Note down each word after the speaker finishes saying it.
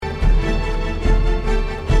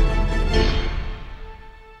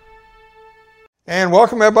And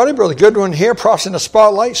welcome everybody, Brother Goodwin here, Props in the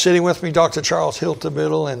Spotlight. Sitting with me, Dr. Charles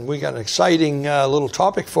Hiltebiddle, and we got an exciting little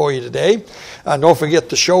topic for you today. Don't forget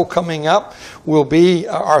the show coming up will be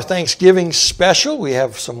our Thanksgiving special. We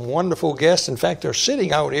have some wonderful guests. In fact, they're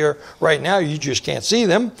sitting out here right now. You just can't see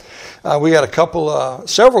them. We got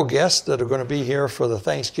several guests that are going to be here for the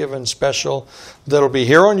Thanksgiving special that'll be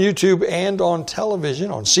here on YouTube and on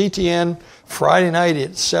television on CTN Friday night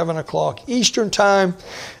at 7 o'clock Eastern Time.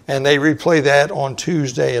 And they replay that on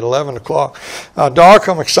Tuesday at 11 o'clock. Doc,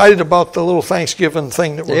 I'm excited about the little Thanksgiving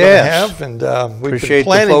thing that we're going to have. And we've been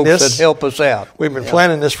planning this. That help us out. We've been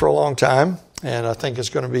planning this for a long time. And I think it's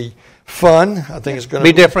going to be fun. I think it's going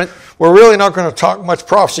to be different. We're really not going to talk much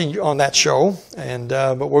prophecy on that show. And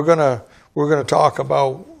but we're going to talk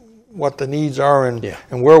about what the needs are and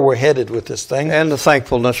where we're headed with this thing. And the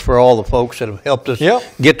thankfulness for all the folks that have helped us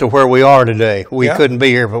get to where we are today. We couldn't be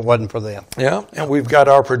here if it wasn't for them. Yeah, and we've got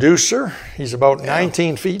our producer. He's about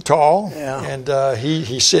 19 feet tall, and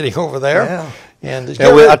he's sitting over there. Yeah. And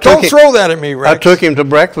don't throw that at me, Rex. I took him to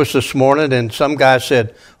breakfast this morning, and some guy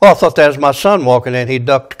said, "Oh, I thought that was my son walking in." He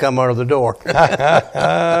ducked to come under the door.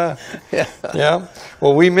 Yeah.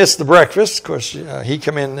 Well, we missed the breakfast. Of course, he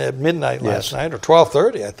came in at midnight last night, or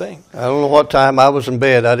 12:30, I think. I don't know what time. I was in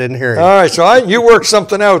bed. I didn't hear him. All right, so you worked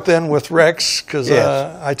something out then with Rex, because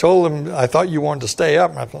I told him I thought you wanted to stay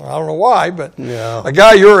up. I don't know why, but a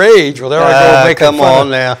guy your age, well, there I go making fun. Come on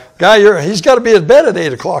now. He's got to be at bed at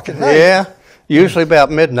 8 o'clock at night. Yeah. Usually about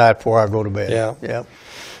midnight before I go to bed. Yeah.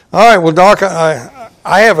 All right. Well, Doc,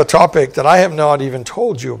 I have a topic that I have not even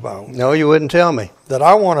told you about. No, you wouldn't tell me. That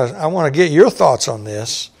I want to get your thoughts on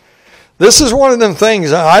this. This is one of them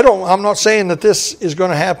things. I'm not saying that this is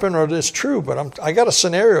going to happen or this is true, but I got a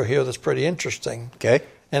scenario here that's pretty interesting. Okay.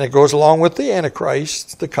 And it goes along with the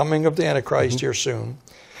Antichrist, the coming of the Antichrist here soon.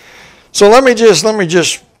 So let me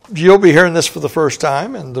just. You'll be hearing this for the first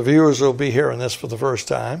time, and the viewers will be hearing this for the first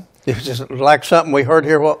time. It's just like something we heard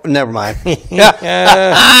here. Well, never mind.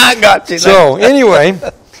 I got you. So anyway,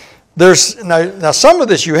 there's now some of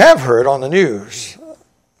this you have heard on the news.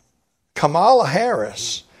 Kamala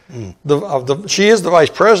Harris, she is the vice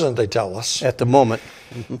president. They tell us at the moment.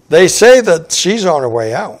 They say that she's on her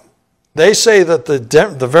way out. They say that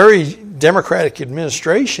the very Democratic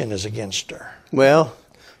administration is against her. Well,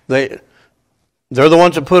 They're the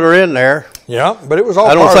ones that put her in there. Yeah, but it was all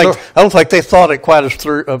I don't think they thought it quite as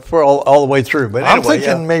through for all the way through. But I'm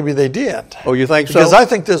thinking maybe they did. Oh, you think so? Because I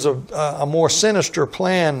think there's a more sinister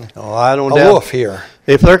plan. Oh, I don't doubt here.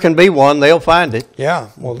 If there can be one, they'll find it. Yeah.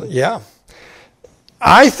 Well, yeah.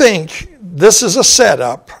 I think this is a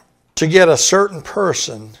setup to get a certain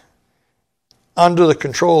person under the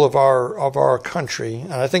control of our country,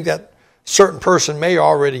 and I think that certain person may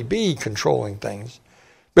already be controlling things.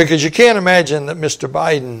 Because you can't imagine that Mr.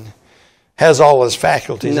 Biden has all his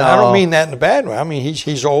faculties. No. I don't mean that in a bad way. I mean,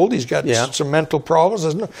 he's old. He's got some mental problems.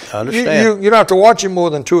 I understand. You don't have to watch him more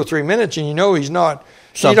than 2 or 3 minutes, and you know he's not.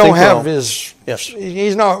 He don't have his. Yes.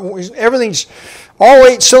 He's not. Everything's. All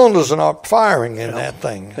 8 cylinders are not firing in that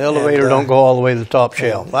thing. The elevator don't go all the way to the top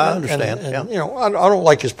shelf. I understand. And I don't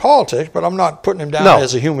like his politics, but I'm not putting him down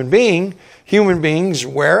as a human being. Human beings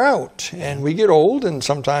wear out, and we get old, and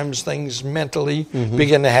sometimes things mentally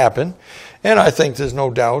begin to happen. And I think there's no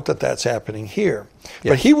doubt that that's happening here.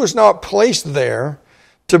 Yes. But he was not placed there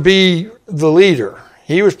to be the leader.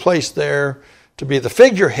 He was placed there to be the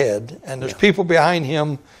figurehead, and there's people behind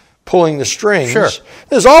him pulling the strings. Sure.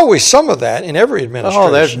 There's always some of that in every administration.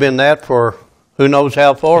 Oh, there's been that for who knows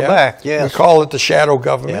how far back. Yes. We call it the shadow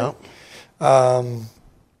government.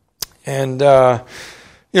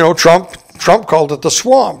 Trump called it the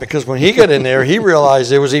swamp because when he got in there, he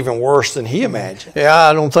realized it was even worse than he imagined. Yeah,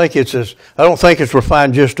 I don't think it's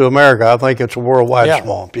refined just to America. I think it's a worldwide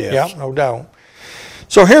swamp. Yes. Yeah, no doubt.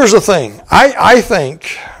 So here's the thing. I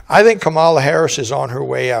think Kamala Harris is on her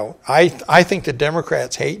way out. I think the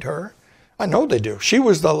Democrats hate her. I know they do. She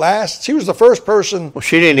was the first person. Well,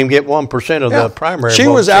 she didn't even get 1% of the primary. She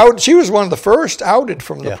was out. She was one of the first outed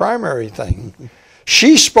from the primary thing.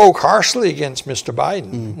 She spoke harshly against Mr.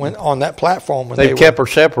 Biden when on that platform. They kept her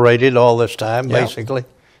separated all this time, basically.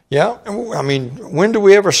 Yeah. I mean, when do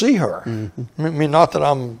we ever see her? I mean, not that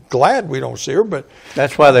I'm glad we don't see her, but...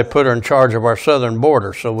 That's why they put her in charge of our southern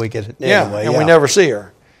border, so we could... Anyway, we never see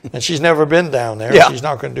her. And she's never been down there. She's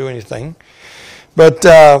not going to do anything. But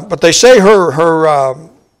they say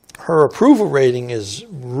her approval rating is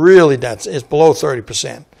really... It's below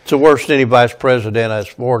 30%. It's the worst any vice president, as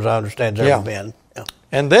far as I understand, has ever been.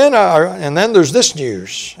 And then there's this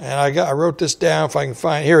news, and I wrote this down if I can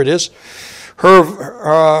find. Here it is. The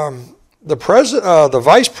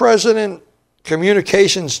vice president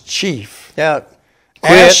communications chief. Yeah,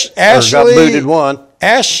 quit or got booted one.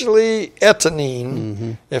 Ashley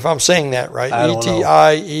Ettenine, if I'm saying that right,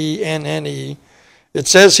 Etienne. It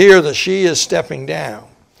says here that she is stepping down.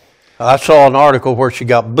 I saw an article where she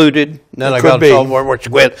got booted. Then I got somewhere where she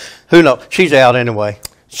quit. Who knows? She's out anyway.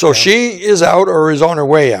 So she is out or is on her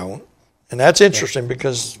way out. And that's interesting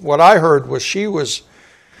because what I heard was she was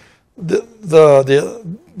the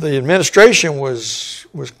administration was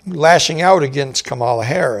lashing out against Kamala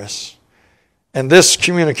Harris. And this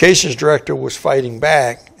communications director was fighting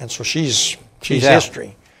back, and so she's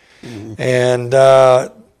history. Mm-hmm. And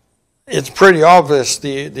it's pretty obvious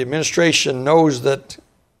the administration knows that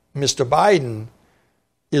Mr. Biden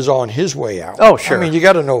is on his way out. Oh, sure. I mean, you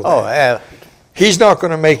got to know that. Oh, yeah. He's not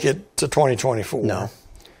going to make it to 2024. No.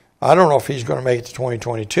 I don't know if he's going to make it to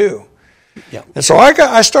 2022. Yeah. And so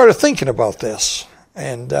I started thinking about this,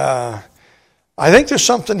 and I think there's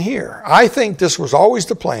something here. I think this was always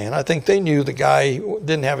the plan. I think they knew the guy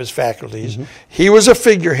didn't have his faculties. Mm-hmm. He was a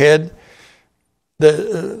figurehead.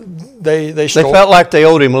 They felt like they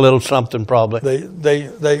owed him a little something, probably. They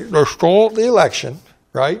stole the election,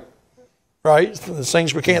 right? Right? There's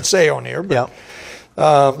things we can't say on here, but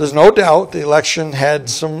there's no doubt the election had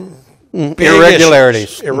some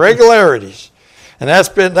irregularities. And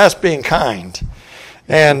that's being kind.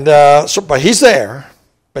 And but he's there.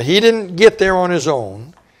 But he didn't get there on his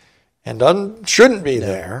own, and shouldn't be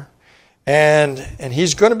there, and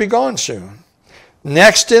he's going to be gone soon.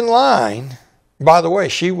 Next in line, by the way,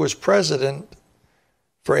 she was president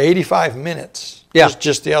for 85 minutes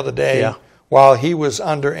just the other day while he was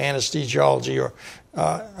under anesthesiology or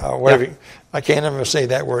whatever. I can't even say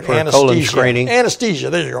that word. For anesthesia. Anesthesia.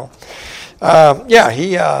 There you go.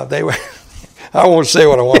 They were. I won't say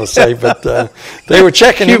what I want to say, but they were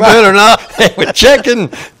checking him out. You better not. They were checking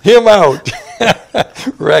him out.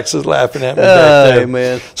 Rex is laughing at me back there.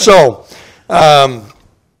 Man. So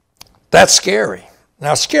that's scary.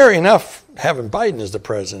 Now, scary enough having Biden as the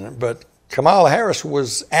president, but Kamala Harris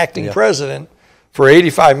was acting president for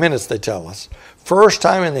 85 minutes, they tell us. First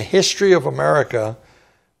time in the history of America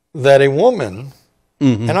that a woman,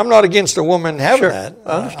 and I'm not against a woman having that.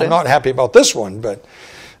 I understand. I'm not happy about this one, but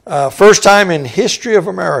first time in history of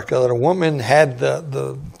America that a woman had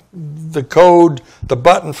the code, the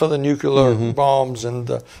button for the nuclear bombs and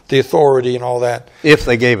the authority and all that. If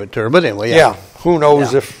they gave it to her. But anyway, yeah. Who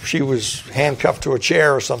knows if she was handcuffed to a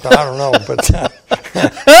chair or something. I don't know. But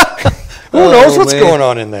who knows what's going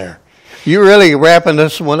on in there. You're really wrapping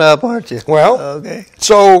this one up, aren't you? Well, okay.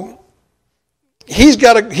 So he's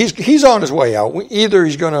on his way out. Either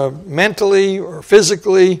he's going to mentally or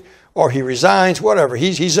physically, or he resigns, whatever.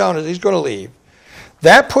 He's going to leave.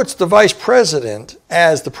 That puts the vice president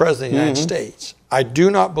as the president of the United States. I do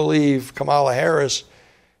not believe Kamala Harris.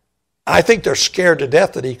 I think they're scared to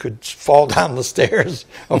death that he could fall down the stairs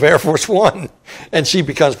of Air Force One and she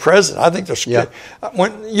becomes president. I think they're scared.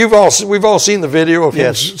 Yeah. We've all seen the video of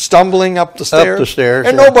him stumbling up the stairs. Up the stairs,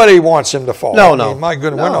 and nobody wants him to fall. No. I mean, my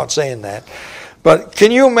goodness, we're not saying that. But can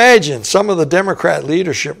you imagine some of the Democrat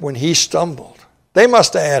leadership when he stumbled? They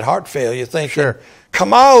must have had heart failure thinking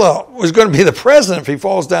Kamala was going to be the president if he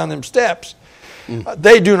falls down them steps.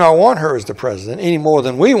 They do not want her as the president any more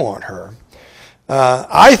than we want her.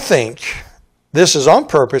 I think this is on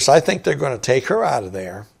purpose. I think they're going to take her out of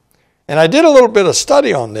there. And I did a little bit of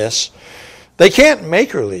study on this. They can't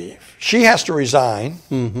make her leave. She has to resign.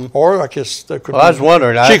 Or I guess there could be. I was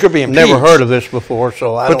wondering. She could be impeached. Never heard of this before,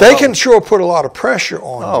 so I don't know. But they can sure put a lot of pressure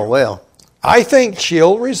on her. Oh, well. I think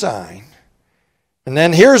she'll resign. And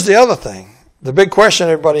then here's the other thing. The big question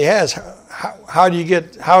everybody has, how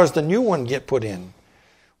does the new one get put in?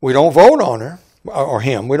 We don't vote on her, or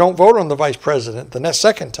him. We don't vote on the vice president the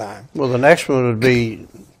second time. Well, the next one would be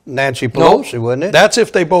Nancy Pelosi, wouldn't it? That's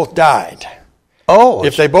if they both died. Oh.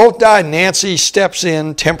 If they both died, Nancy steps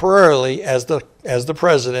in temporarily as the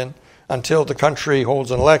president until the country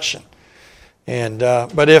holds an election. And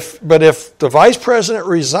but if the vice president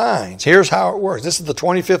resigns, here's how it works. This is the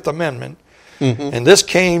 25th Amendment. And this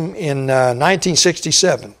came in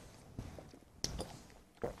 1967.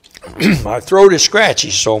 My throat is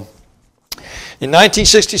scratchy, so in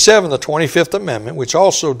 1967, the 25th Amendment, which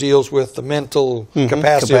also deals with the mental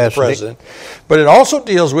capacity of the president, but it also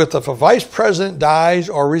deals with if a vice president dies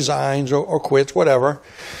or resigns or quits, whatever,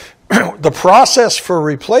 the process for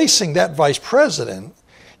replacing that vice president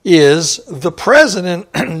is the president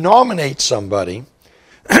nominates somebody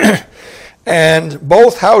and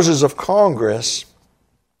both houses of Congress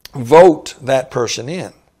vote that person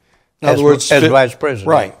in. In other words, as vice president.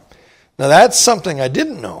 Right. Now, that's something I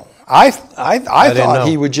didn't know. I thought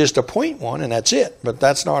he would just appoint one, and that's it. But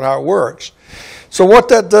that's not how it works. So what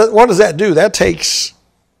does that do?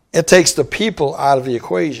 It takes the people out of the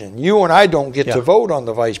equation. You and I don't get to vote on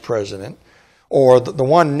the vice president or the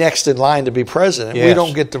one next in line to be president. Yes. We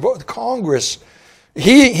don't get to vote. Congress,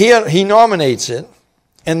 he nominates it,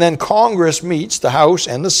 and then Congress meets, the House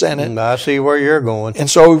and the Senate. I see where you're going. And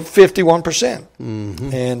so 51%.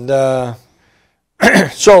 Mm-hmm.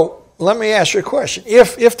 And so let me ask you a question.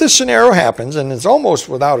 If this scenario happens, and it's almost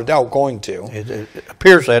without a doubt going to. It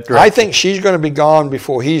appears that direction. I think she's going to be gone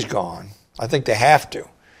before he's gone. I think they have to.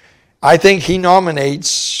 I think he nominates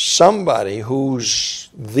somebody who's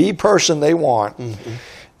the person they want,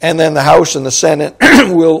 and then the House and the Senate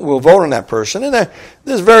will vote on that person. And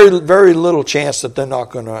there's very, very little chance that they're not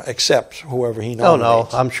going to accept whoever he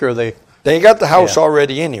nominates. Oh, no, I'm sure they got the House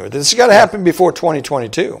already anyway. This has got to happen before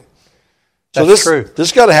 2022. So That's true. This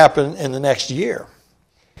has got to happen in the next year.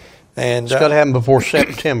 And it's got to happen before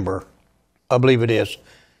September, I believe it is,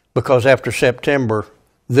 because after September,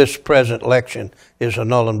 this present election is a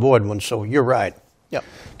null and void one. So you're right. Yep.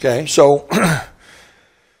 Okay, so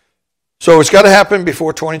it's got to happen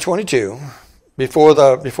before 2022, before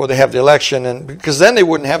they have the election, and because then they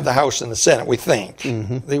wouldn't have the House and the Senate. We think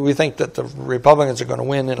we think that the Republicans are going to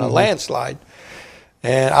win in a landslide,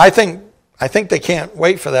 and I think they can't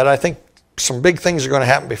wait for that. I think some big things are going to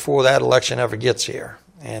happen before that election ever gets here.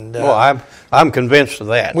 And I'm convinced of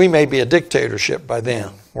that. We may be a dictatorship by then.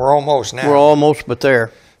 Yeah. We're almost now. We're almost, but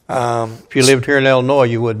there. If you lived here in Illinois,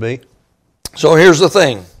 you would be. So here's the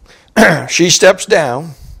thing. She steps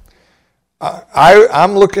down.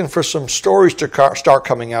 I'm looking for some stories to start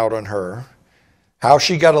coming out on her. How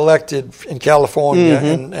she got elected in California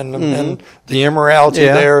and the immorality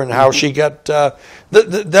there, and how she got...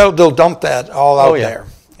 they'll dump that all out there.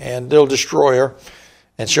 And they'll destroy her,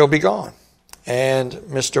 and she'll be gone. And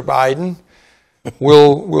Mr. Biden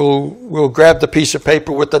will grab the piece of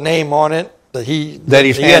paper with the name on it that he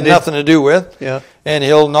had nothing to do with, and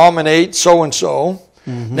he'll nominate so and so.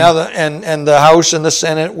 Now and the House and the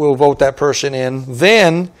Senate will vote that person in.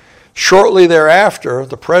 Then, shortly thereafter,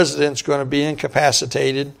 the president's going to be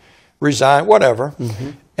incapacitated, resign, whatever,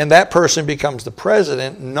 and that person becomes the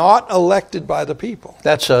president, not elected by the people.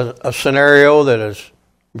 That's a scenario that is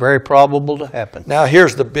very probable to happen. Now,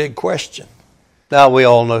 here's the big question. Now we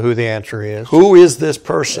all know who the answer is. Who is this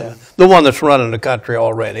person? Yeah. The one that's running the country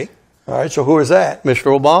already. All right, so who is that?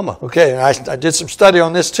 Mr. Obama. Okay, and I did some study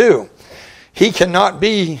on this too. He cannot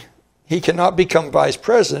become vice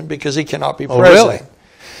president because he cannot be president.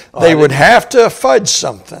 Really? They would have to fudge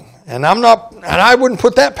something, and I wouldn't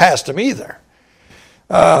put that past him either.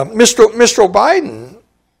 Mr. Biden,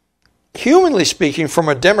 humanly speaking, from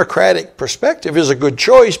a Democratic perspective, is a good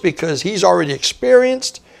choice because he's already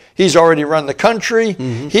experienced. He's already run the country.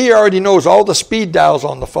 He already knows all the speed dials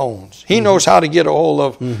on the phones. He knows how to get a hold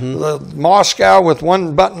of Moscow with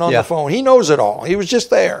one button on the phone. He knows it all. He was just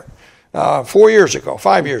there 5 years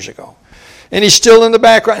ago. And he's still in the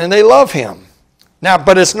background, and they love him. Now,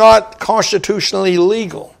 but it's not constitutionally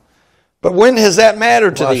legal. But when has that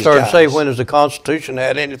mattered to these guys? I started to say, when has the Constitution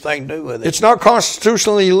had anything to do with it? It's not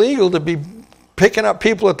constitutionally illegal to be picking up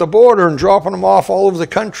people at the border and dropping them off all over the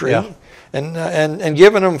country and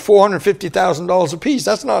giving them $450,000 apiece.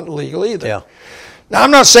 That's not illegal either. Yeah. Now,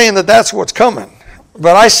 I'm not saying that that's what's coming,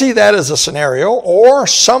 but I see that as a scenario, or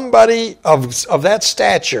somebody of that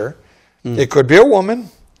stature. It could be a woman.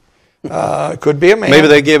 It could be a man. Maybe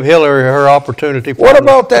they give Hillary her opportunity. What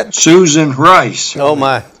about that Susan Rice? Oh,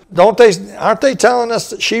 my. Aren't they telling us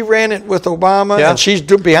that she ran it with Obama and she's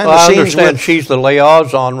behind the scenes? I understand she's the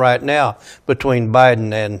liaison right now between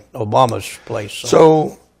Biden and Obama's place.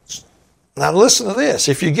 So now listen to this.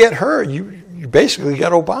 If you get her, you basically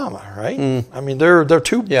got Obama, right? I mean, they're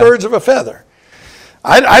two birds of a feather.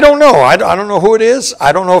 I don't know. I don't know who it is.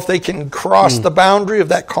 I don't know if they can cross the boundary of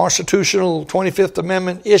that constitutional 25th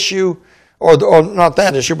Amendment issue, or not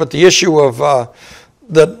that issue, but the issue of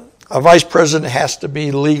that a vice president has to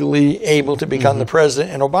be legally able to become the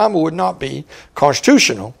president, and Obama would not be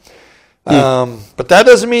constitutional. But that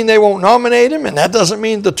doesn't mean they won't nominate him, and that doesn't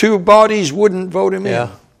mean the two bodies wouldn't vote him in.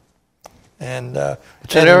 And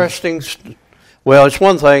it's interesting. Well, it's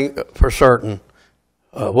one thing for certain.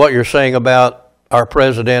 What you're saying about our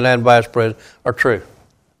president and vice president are true.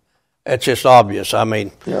 It's just obvious. I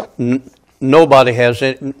mean, nobody has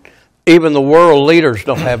it. Even the world leaders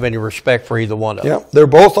don't have any respect for either one of them. Yeah, they're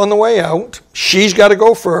both on the way out. She's got to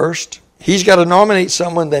go first. He's got to nominate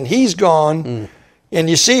someone. Then he's gone. And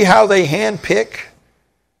you see how they handpick.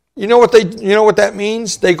 You know what that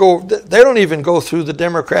means? They don't even go through the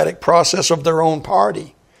democratic process of their own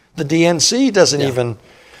party. The DNC doesn't even.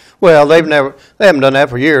 Well, they haven't done that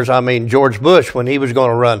for years. I mean, George Bush, when he was going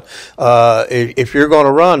to run, if you're going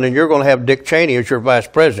to run, then you're going to have Dick Cheney as your vice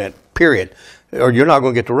president, period, or you're not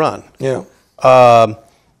going to get to run. Yeah.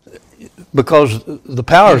 Because the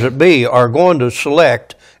powers that be are going to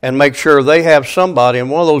select and make sure they have somebody in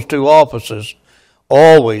one of those two offices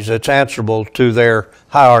always that's answerable to their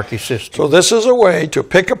hierarchy system. So this is a way to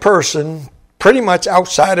pick a person pretty much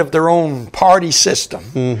outside of their own party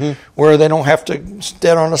system, where they don't have to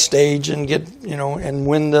stand on a stage and get, and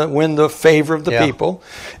win the favor of the people,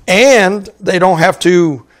 and they don't have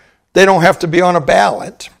to be on a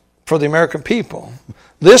ballot for the American people.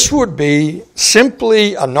 This would be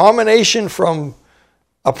simply a nomination from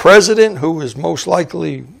a president who is most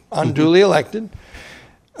likely unduly elected,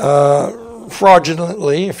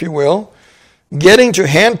 fraudulently, if you will, getting to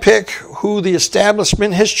handpick who the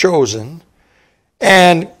establishment has chosen,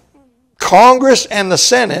 and Congress and the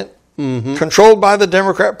Senate, controlled by the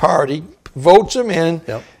Democrat Party, votes them in,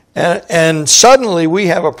 and suddenly we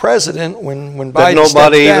have a president when Biden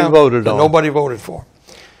stepped down that nobody voted for.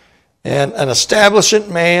 And an establishment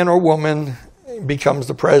man or woman becomes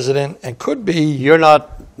the president and could be... You're not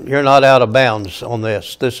out of bounds on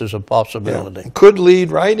this. This is a possibility. Could lead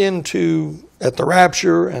right into at the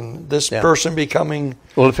rapture and this person becoming...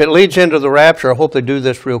 Well, if it leads into the rapture, I hope they do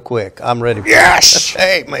this real quick. I'm ready for Yes! it.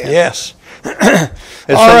 Hey, man. Yes. As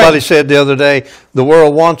somebody said the other day, the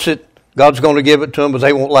world wants it, God's going to give it to them, but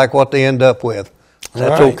they won't like what they end up with.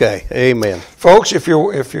 That's okay. Amen. Folks, if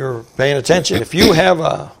you're paying attention, if you have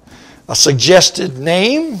a suggested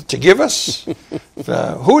name to give us,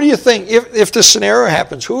 who do you think, if this scenario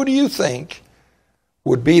happens, who do you think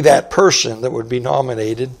would be that person that would be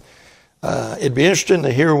nominated? It'd be interesting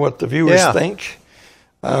to hear what the viewers think.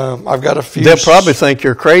 I've got a few. They'll probably think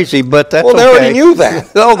you're crazy, but that's well, they already knew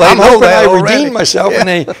that. I'm hoping I redeemed myself,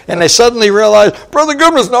 and they suddenly realized Brother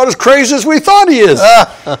Goodman's not as crazy as we thought he is.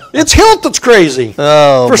 It's Hilt that's crazy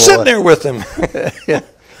for sitting there with him.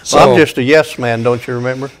 So, well, I'm just a yes man, don't you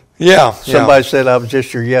remember? Yeah. Somebody said I was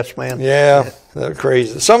just your yes man. Yeah, they're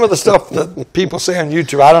crazy. Some of the stuff that people say on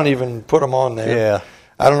YouTube, I don't even put them on there. Yeah.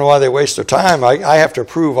 I don't know why they waste their time. I have to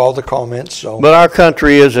approve all the comments. So. But our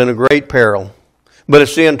country is in a great peril. But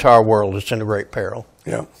it's the entire world that's in a great peril.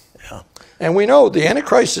 Yeah. And we know the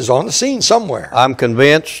Antichrist is on the scene somewhere. I'm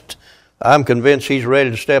convinced he's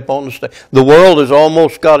ready to step on the stage. The world has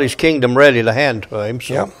almost got his kingdom ready to hand to him.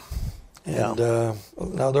 So. Yeah. And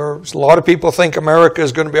now there's a lot of people think America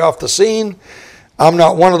is going to be off the scene. I'm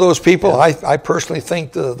not one of those people. I personally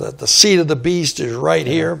think the seed of the beast is right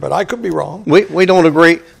here, but I could be wrong. We don't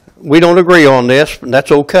agree. We don't agree on this, and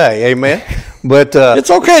that's okay. Amen. But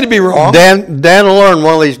it's okay to be wrong. Dan will learn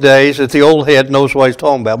one of these days that the old head knows what he's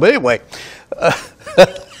talking about. But anyway.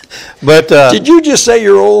 But did you just say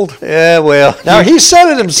you're old? Yeah, well. Now, he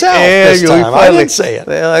said it himself this time. I didn't say it.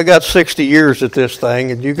 Well, I got 60 years at this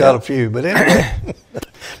thing, and you got a few. But anyway.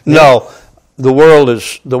 No, the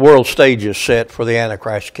world stage is set for the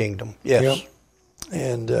Antichrist kingdom. Yes.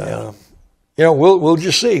 Yep. And, we'll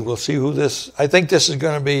just see. We'll see who this... I think this is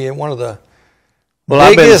going to be one of the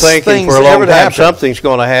I've been biggest thinking things for a long ever to time happen. something's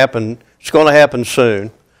going to happen. It's going to happen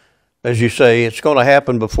soon. As you say, it's going to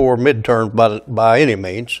happen before midterms by any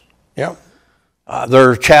means. Yeah.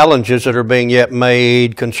 There are challenges that are being yet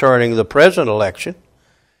made concerning the president election,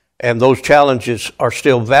 and those challenges are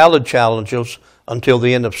still valid challenges until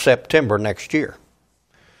the end of September next year.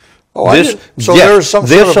 Oh, there's some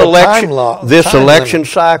sort of a time law. This election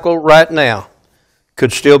cycle right now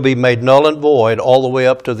could still be made null and void all the way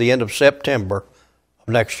up to the end of September of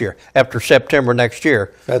next year. After September next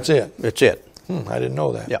year. That's it. It's it. I didn't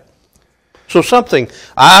know that. Yeah. So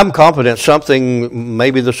I'm confident something,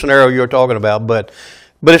 maybe the scenario you're talking about, but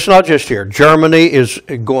it's not just here. Germany is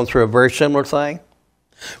going through a very similar thing.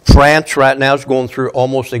 France right now is going through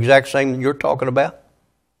almost the exact same you're talking about.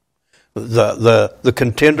 The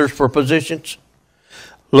contenders for positions.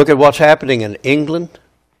 Look at what's happening in England.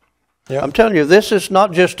 Yep. I'm telling you, this is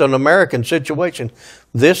not just an American situation.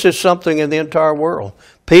 This is something in the entire world.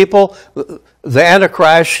 People, the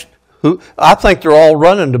Antichrist, I think they're all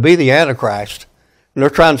running to be the Antichrist. And they're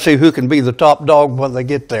trying to see who can be the top dog when they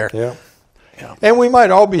get there. Yeah. And we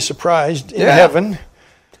might all be surprised in heaven.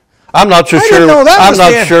 I'm not so sure. I'm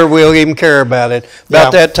not sure we'll even care about it.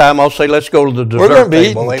 About that time, I'll say, let's go to the dessert table. We're going to be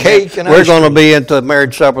eating cake and we're going to be at the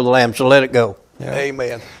marriage supper of the Lamb, so let it go. Yeah.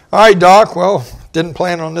 Amen. All right, Doc. Well, didn't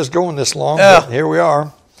plan on this going this long, but here we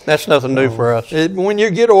are. That's nothing new for us. When you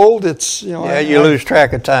get old, it's you lose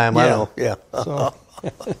track of time. I know. Yeah. So. All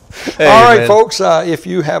right, folks. If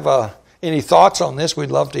you have any thoughts on this, we'd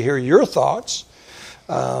love to hear your thoughts.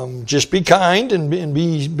 just be kind and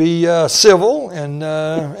be civil,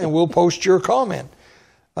 and we'll post your comment.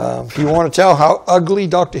 If you want to tell how ugly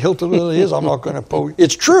Dr. Hilton is, I'm not going to post.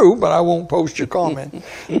 It's true, but I won't post your comment.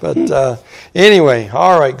 But anyway,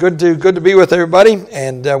 all right, good to be with everybody,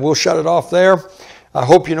 and we'll shut it off there. I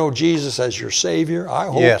hope you know Jesus as your Savior. I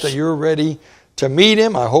hope that you're ready to meet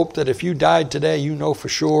Him. I hope that if you died today, you know for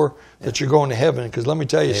sure that you're going to heaven. Because let me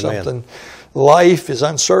tell you something. Life is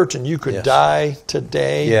uncertain. You could die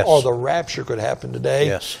today, or the rapture could happen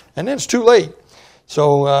today, and then it's too late.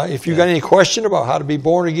 So if you got any question about how to be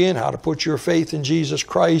born again, how to put your faith in Jesus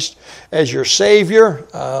Christ as your Savior,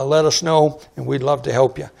 let us know, and we'd love to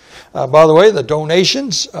help you. By the way, the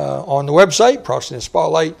donations on the website, Protestant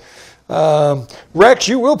Spotlight. Rex,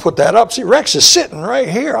 you will put that up. See, Rex is sitting right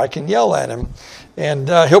here. I can yell at him. And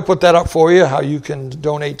he'll put that up for you, how you can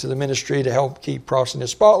donate to the ministry to help keep Protestant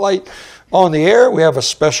Spotlight on the air. We have a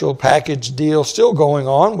special package deal still going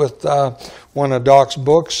on with one of Doc's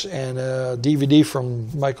books and a DVD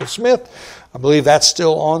from Michael Smith. I believe that's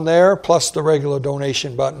still on there, plus the regular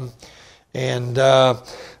donation button. And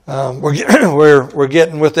we're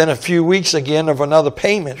getting within a few weeks again of another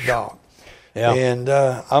payment, Doc. Yeah. And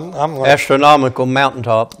I'm like, astronomical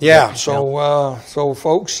mountaintop. Yeah. So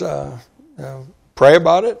folks, pray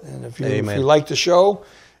about it, and if you like the show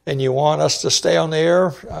and you want us to stay on the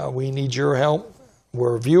air, we need your help.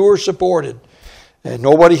 We're viewer supported, and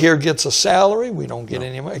nobody here gets a salary. We don't get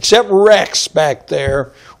any money except Rex back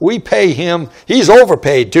there. We pay him. He's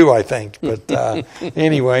overpaid too, I think. But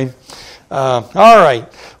anyway, all right.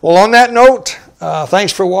 Well, on that note,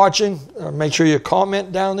 thanks for watching. Make sure you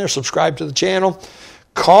comment down there. Subscribe to the channel.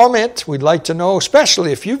 Comment. We'd like to know,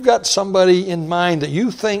 especially if you've got somebody in mind that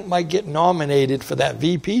you think might get nominated for that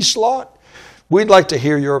VP slot. We'd like to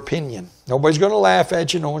hear your opinion. Nobody's going to laugh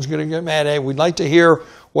at you. No one's going to get mad at you. We'd like to hear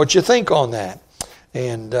what you think on that.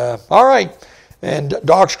 And all right. And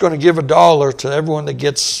Doc's going to give $1 to everyone that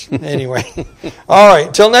gets, anyway. All right.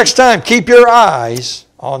 Until next time, keep your eyes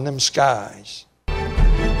on them skies.